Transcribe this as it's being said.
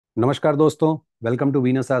नमस्कार दोस्तों, welcome to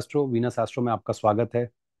Venus astro में आपका स्वागत है।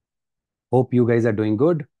 Hope you guys are doing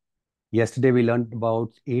good. Yesterday we learned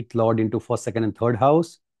about eighth lord into first, second, and third house.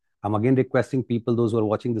 I'm again requesting people, those who are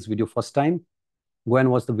watching this video first time, go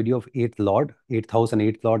and watch the video of eighth lord, eighth house, and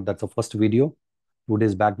eighth lord. That's the first video. 2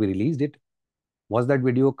 days back we released it. Watch that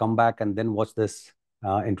video, come back, and then watch this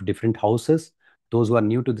into different houses. Those who are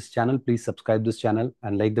new to this channel, please subscribe this channel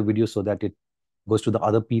and like the video so that it goes to the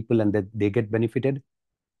other people and that they get benefited.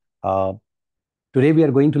 Uh, Today we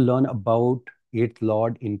are going to learn about eighth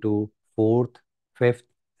lord into fourth, fifth,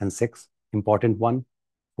 and sixth. Important one.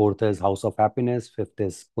 Fourth is house of happiness, fifth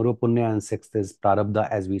is Purva Punya, and sixth is Prarabdha,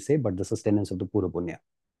 as we say, but the sustenance of the Purva Punya.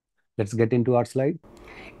 Let's get into our slide.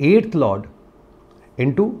 Eighth lord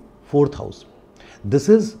into fourth house. This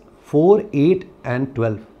is 4, 8, and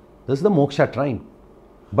 12. This is the moksha trine.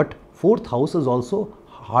 But fourth house is also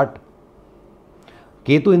heart.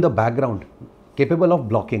 Ketu in the background, capable of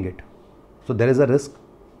blocking it. So there is a risk.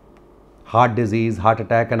 Heart disease, heart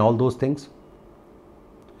attack, and all those things.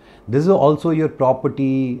 This is also your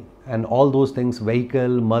property and all those things,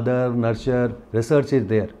 vehicle, mother, nurture, research is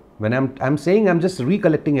there. When I'm saying, I'm just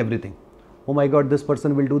recollecting everything. Oh my God, this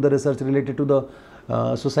person will do the research related to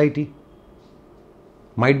the society.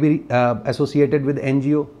 Might be associated with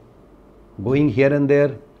NGO, going here and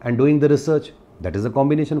there and doing the research. That is a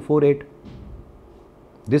combination 4-8.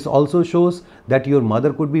 This also shows that your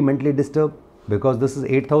mother could be mentally disturbed because this is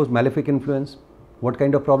 8th house malefic influence. What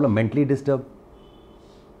kind of problem? Mentally disturbed.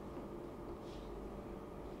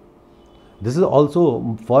 This is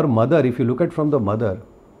also for mother. If you look at from the mother,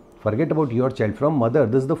 forget about your child. From mother,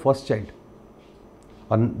 this is the first child.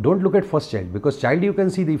 And don't look at first child, because child you can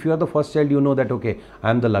see, if you are the first child, you know that okay,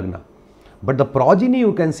 I am the Lagna. But the progeny,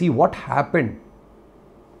 you can see what happened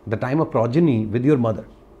the time of progeny with your mother.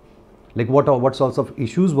 Like what sorts of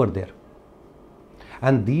issues were there.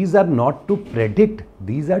 And these are not to predict,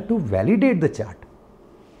 these are to validate the chart.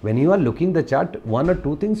 When you are looking the chart, one or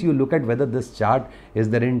two things you look at whether this chart is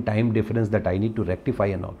there in time difference that I need to rectify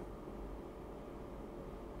and all.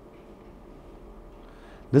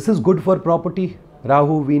 This is good for property.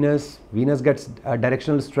 Rahu, Venus gets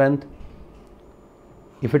directional strength.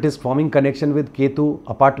 If it is forming connection with Ketu,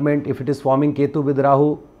 apartment. If it is forming Ketu with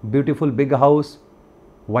Rahu, beautiful big house,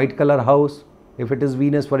 white color house. If it is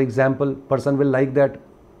Venus, for example, person will like that.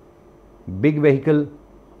 Big vehicle,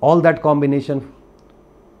 all that combination.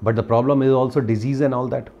 But the problem is also disease and all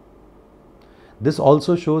that. This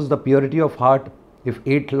also shows the purity of heart. If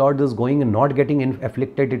 8th lord is going and not getting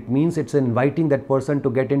afflicted, it means it's inviting that person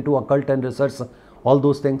to get into occult and research all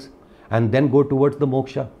those things and then go towards the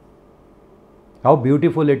moksha. How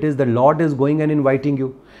beautiful it is. The Lord is going and inviting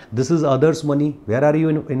you. This is others' money. Where are you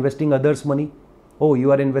investing others' money? Oh,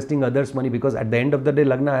 you are investing others' money because at the end of the day,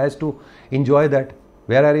 Lagna has to enjoy that.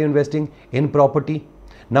 Where are you investing? In property.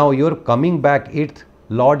 Now you're coming back, 8th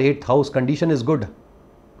lord, 8th house, condition is good.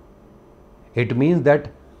 It means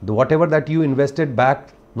that whatever that you invested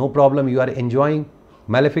back, no problem, you are enjoying.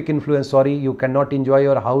 Malefic influence, sorry, you cannot enjoy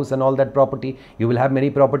your house and all that property. You will have many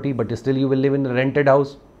property, but still you will live in a rented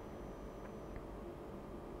house.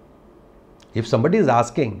 If somebody is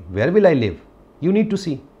asking, where will I live? You need to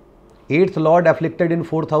see. 8th lord afflicted in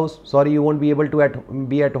 4th house, sorry, you won't be able to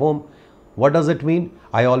be at home. What does it mean?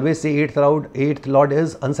 I always say 8th lord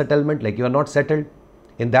is unsettlement, like you are not settled.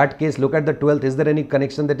 In that case, look at the 12th. Is there any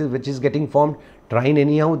connection which is getting formed? Trine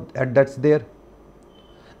anyhow, that's there.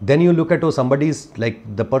 Then you look at, oh, somebody is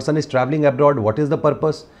like, the person is traveling abroad. What is the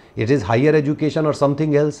purpose? It is higher education or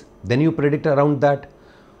something else. Then you predict around that.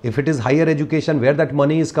 If it is higher education, where that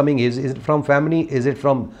money is coming, is it from family? Is it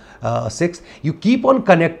from 6? You keep on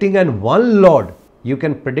connecting, and one lord, you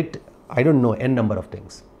can predict, I don't know, n number of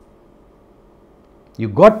things. You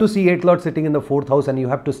got to see 8th lord sitting in the 4th house and you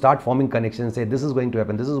have to start forming connections, say this is going to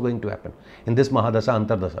happen, this is going to happen in this Mahadasha,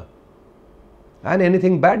 Antardasha. And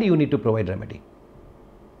anything bad, you need to provide remedy.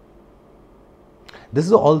 This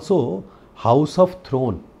is also house of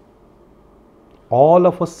throne. All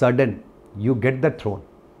of a sudden, you get the throne.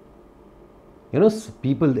 You know,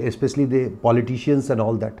 people, especially the politicians and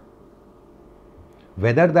all that.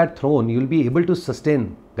 Whether that throne you will be able to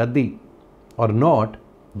sustain Gaddi or not,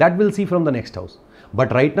 that we'll see from the next house.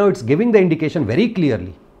 But right now it's giving the indication very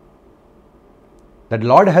clearly that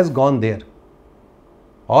Lord has gone there.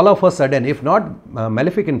 All of a sudden, if not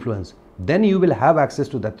malefic influence, then you will have access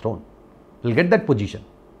to that throne. You'll get that position.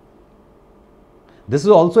 This is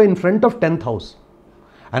also in front of 10th house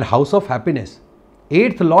and house of happiness.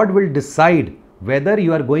 8th lord will decide whether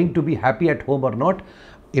you are going to be happy at home or not.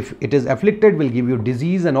 If it is afflicted, will give you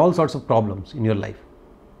disease and all sorts of problems in your life.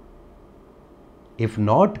 If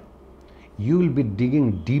not, you will be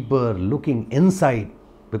digging deeper, looking inside,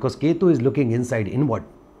 because Ketu is looking inside, inward.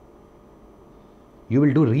 You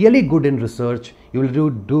will do really good in research, you will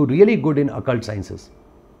do really good in occult sciences,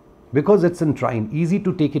 because it's in trine, easy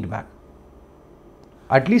to take it back.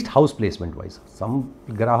 At least house placement wise. Some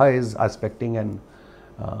graha is aspecting and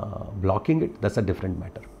blocking it, that's a different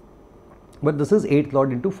matter. But this is 8th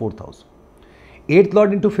lord into 4th house. 8th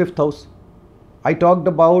lord into 5th house. I talked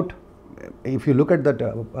about, if you look at that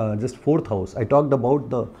just 4th house, I talked about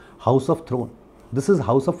the house of throne. This is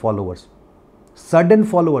house of followers, sudden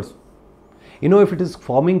followers. You know, if it is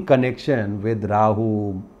forming connection with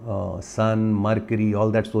Rahu, Sun, Mercury,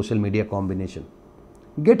 all that social media combination,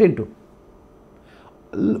 get into.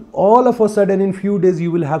 All of a sudden in few days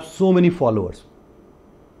you will have so many followers.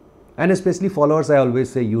 And especially followers, I always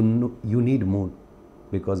say you need moon,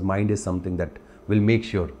 because mind is something that will make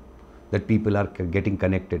sure that people are getting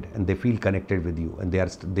connected and they feel connected with you, and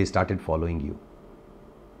they started following you.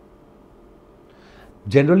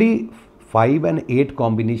 Generally 5 and 8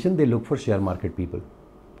 combination, they look for share market people.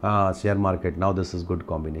 Share market, now this is good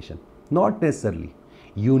combination. Not necessarily.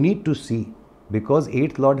 You need to see, because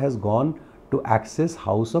 8th lord has gone to access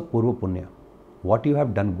house of Purva Punya, what you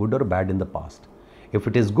have done good or bad in the past. If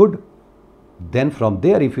it is good, then from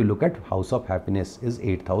there, if you look at house of happiness is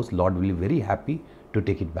 8th house, lord will be very happy to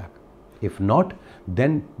take it back. If not,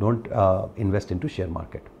 then don't invest into share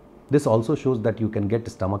market. This also shows that you can get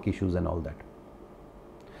stomach issues and all that.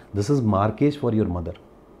 This is markage for your mother.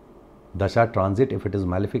 Dasha transit, if it is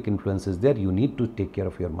malefic influence is there, you need to take care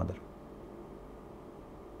of your mother.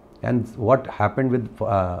 And what happened with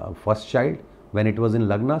first child, when it was in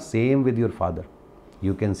Lagna, same with your father.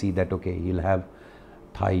 You can see that, okay, he'll have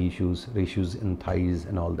thigh issues in thighs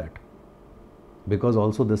and all that. Because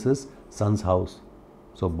also this is son's house,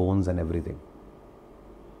 so bones and everything.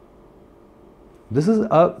 This is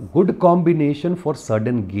a good combination for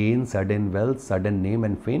sudden gain, sudden wealth, sudden name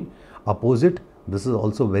and fame. Opposite, this is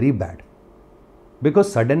also very bad.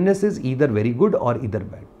 Because suddenness is either very good or either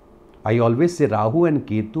bad. I always say Rahu and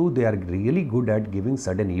Ketu, they are really good at giving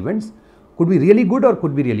sudden events. Could be really good or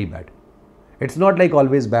could be really bad. It's not like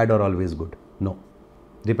always bad or always good. No.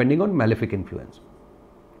 Depending on malefic influence.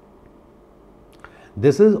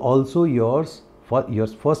 This is also your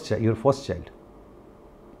first child.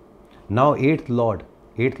 Now 8th lord.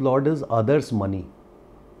 8th lord is others' money.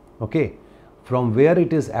 Okay. From where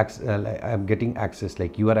it is getting access,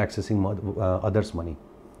 like you are accessing others' money.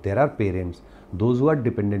 There are parents, those who are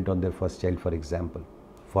dependent on their first child, for example.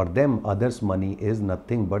 For them, others' money is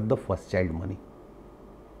nothing but the first child money.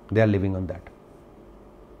 They are living on that.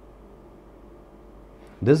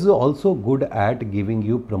 This is also good at giving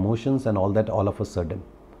you promotions and all that all of a sudden.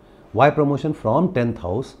 Why promotion? From 10th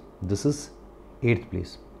house, this is 8th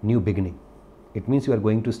place, new beginning. It means you are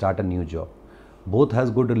going to start a new job. Both has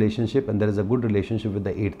good relationship, and there is a good relationship with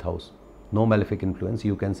the 8th house. No malefic influence.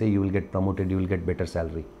 You can say you will get promoted, you will get better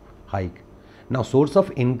salary, hike. Now source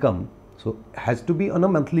of income, so has to be on a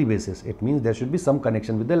monthly basis. It means there should be some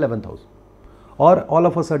connection with the 11th house. Or all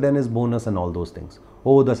of a sudden is bonus and all those things.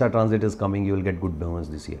 Oh, Dasha transit is coming, you will get good bonus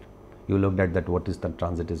this year. You looked at that, what is the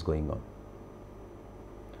transit is going on.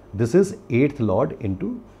 This is 8th lord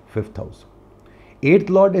into 5th house. 8th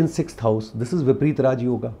lord in 6th house, this is Viprit Raj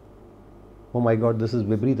Yoga. Oh my God, this is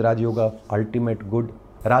Viprit Raj Yoga, ultimate good.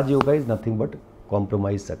 Raj Yoga is nothing but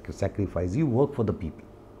compromise, sacrifice. You work for the people.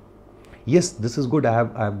 Yes, this is good. I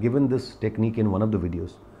have given this technique in one of the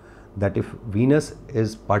videos, that if Venus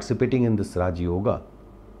is participating in this Raj Yoga,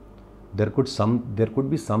 there could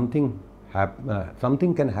be something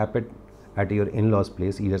can happen at your in-laws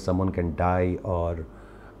place. Either someone can die or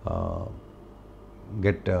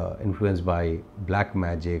get influenced by black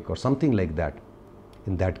magic or something like that.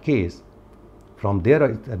 In that case, from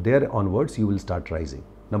there onwards, you will start rising.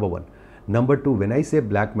 Number one. Number two, when I say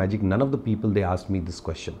black magic, none of the people, they asked me this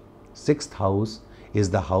question. 6th house is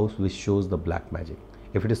the house which shows the black magic.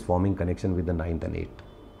 If it is forming connection with the 9th and 8th.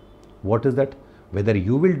 What is that? Whether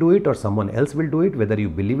you will do it or someone else will do it, whether you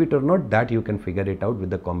believe it or not, that you can figure it out with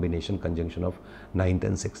the combination conjunction of 9th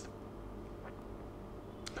and 6th.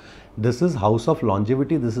 This is house of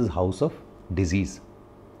longevity. This is house of disease.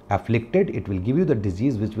 Afflicted, it will give you the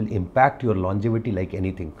disease which will impact your longevity like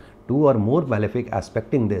anything. 2 or more malefic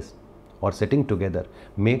aspecting this or sitting together.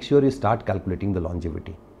 Make sure you start calculating the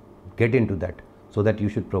longevity. Get into that so that you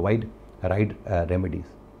should provide right remedies.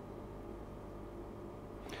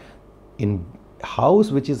 In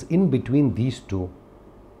house which is in between these two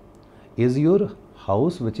is your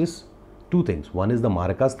house which is two things. One is the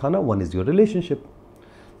Marakasthana, one is your relationship.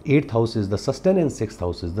 8th house is the sustenance, 6th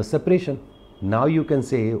house is the separation. Now you can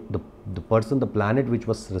say the person, the planet which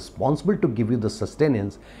was responsible to give you the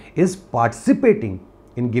sustenance is participating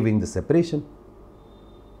in giving the separation.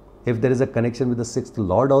 If there is a connection with the sixth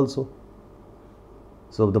lord also.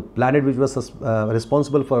 So the planet which was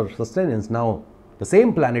responsible for sustenance, now the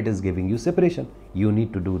same planet is giving you separation. You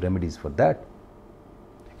need to do remedies for that.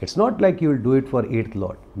 It's not like you will do it for 8th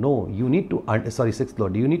lord. No, you need to, 6th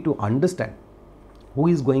lord. You need to understand who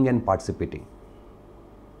is going and participating.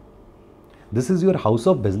 This is your house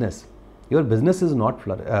of business. Your business is not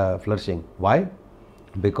flourishing. Why?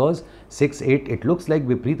 Because 6, 8, it looks like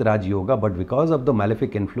Vipreet Raj Yoga, but because of the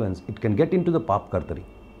malefic influence, it can get into the Pap Kartari.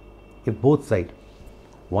 If both sides.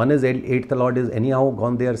 One is 8th lord is anyhow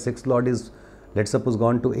gone there, 6th lord is, let's suppose,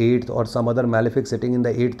 gone to 8th, or some other malefic sitting in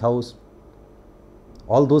the 8th house.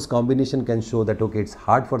 All those combination can show that, okay, it's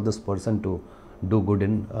hard for this person to do good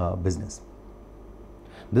in business.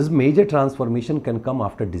 This major transformation can come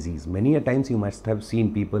after disease. Many a times you must have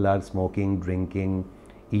seen people are smoking, drinking,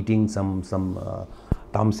 eating some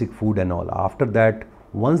tamasic food and all. After that,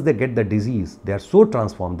 once they get the disease, they are so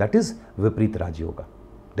transformed. That is Vipreet Raj Yoga.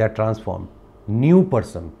 They are transformed. New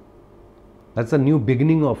person. That's a new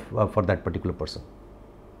beginning of for that particular person.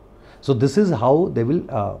 So this is how they will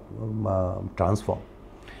transform.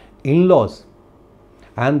 In-laws,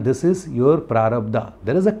 and this is your prarabdha.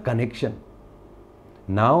 There is a connection.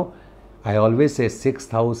 Now, I always say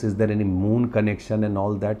 6th house, is there any moon connection and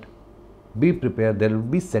all that? Be prepared, there will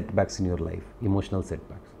be setbacks in your life, emotional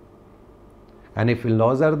setbacks. And if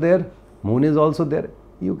in-laws are there, moon is also there,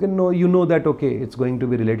 you know that, okay, it's going to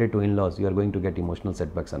be related to in-laws, you are going to get emotional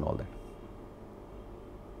setbacks and all that.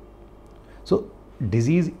 So,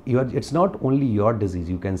 disease, it's not only your disease,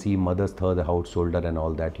 you can see mother's 3rd house, shoulder and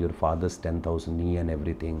all that, your father's 10th house, knee and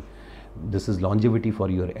everything. This is longevity for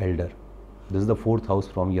your elder. This is the 4th house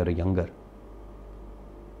from your younger.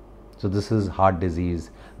 So this is heart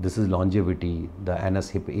disease, this is longevity, the anus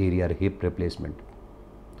hip area, hip replacement.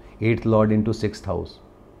 8th lord into 6th house,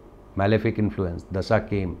 malefic influence, dasha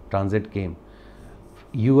came, transit came.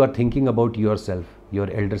 You are thinking about yourself,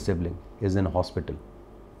 your elder sibling is in hospital,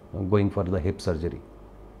 going for the hip surgery.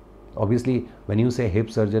 Obviously, when you say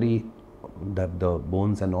hip surgery, the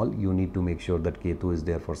bones and all, you need to make sure that Ketu is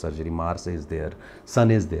there for surgery, Mars is there,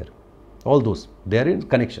 Sun is there. All those, they are in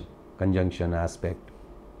connection, conjunction, aspect,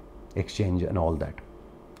 exchange and all that.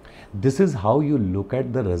 This is how you look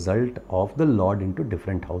at the result of the lord into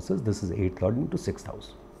different houses. This is 8th lord into 6th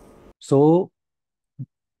house. So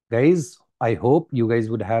guys, I hope you guys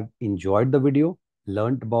would have enjoyed the video,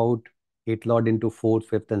 learned about 8th lord into 4th,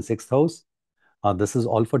 5th and 6th house. This is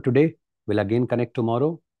all for today. We'll again connect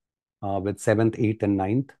tomorrow with 7th, 8th and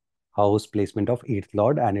 9th house placement of 8th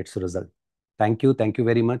lord and its result. Thank you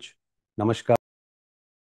very much. Namaskar.